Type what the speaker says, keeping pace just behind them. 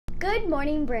Good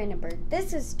morning, Brandenburg.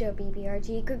 This is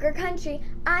WBRG Cougar Country.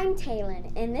 I'm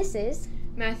Taylin, and this is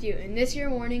Matthew, and this year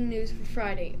morning news for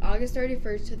Friday, August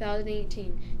 31st,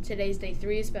 2018. Today's day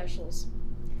 3 of specials.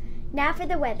 Now for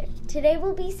the weather. Today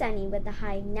will be sunny with a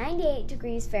high of 98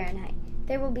 degrees Fahrenheit.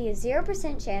 There will be a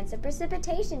 0% chance of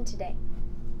precipitation today.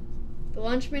 The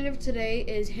lunch menu of today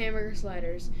is hamburger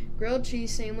sliders, grilled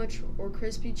cheese sandwich, or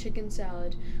crispy chicken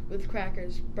salad with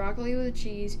crackers, broccoli with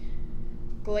cheese,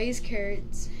 glazed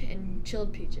carrots, and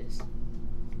chilled peaches.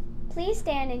 Please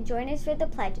stand and join us for the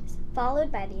pledges,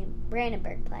 followed by the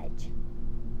Brandenburg Pledge.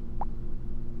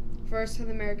 First, to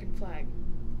the American flag.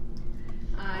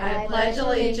 I pledge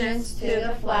allegiance to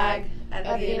the flag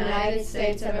of the United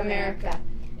States of America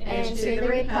and to the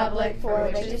republic for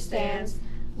which it stands,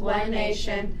 one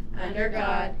nation, under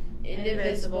God,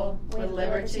 indivisible, with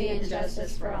liberty and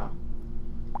justice for all.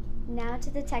 Now to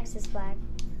the Texas flag.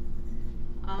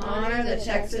 Honor the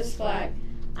Texas flag.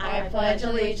 I pledge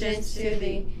allegiance to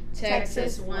thee,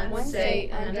 Texas, one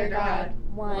state, under God,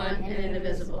 one and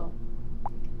indivisible.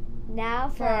 Now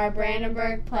for our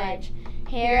Brandenburg Pledge.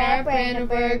 Here at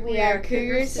Brandenburg, we are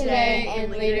Cougars today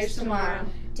and leaders tomorrow,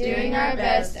 doing our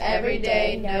best every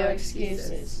day, no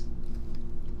excuses.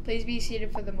 Please be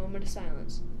seated for the moment of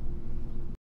silence.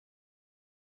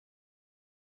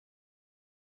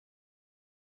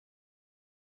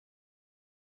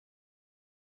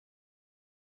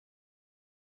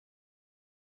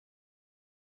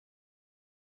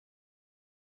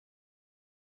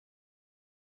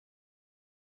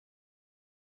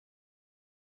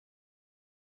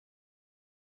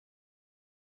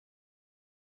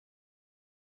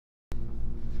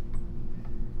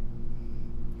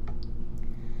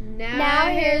 Now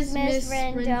here's Miss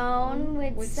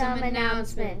Rendon with some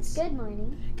announcements. Good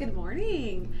morning. Good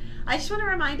morning. I just want to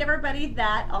remind everybody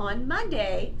that on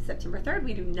Monday, September 3rd,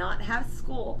 we do not have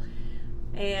school.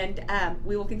 And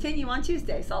we will continue on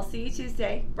Tuesday. So I'll see you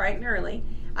Tuesday, bright and early.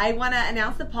 I want to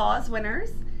announce the pause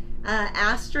winners.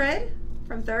 Astrid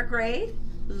from 3rd grade.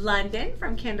 London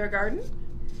from kindergarten.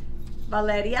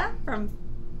 Valeria from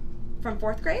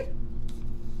 4th grade.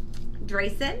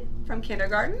 Drayson from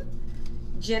kindergarten.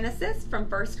 Genesis from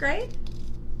 1st grade.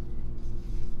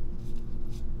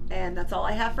 And that's all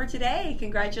I have for today.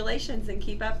 Congratulations and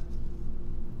keep up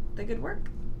the good work.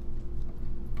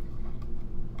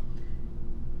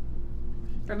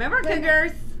 Remember,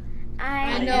 Cougars,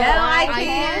 I know I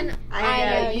can, I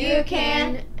know you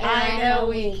can, I know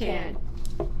we can.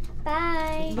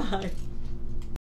 Bye. Bye.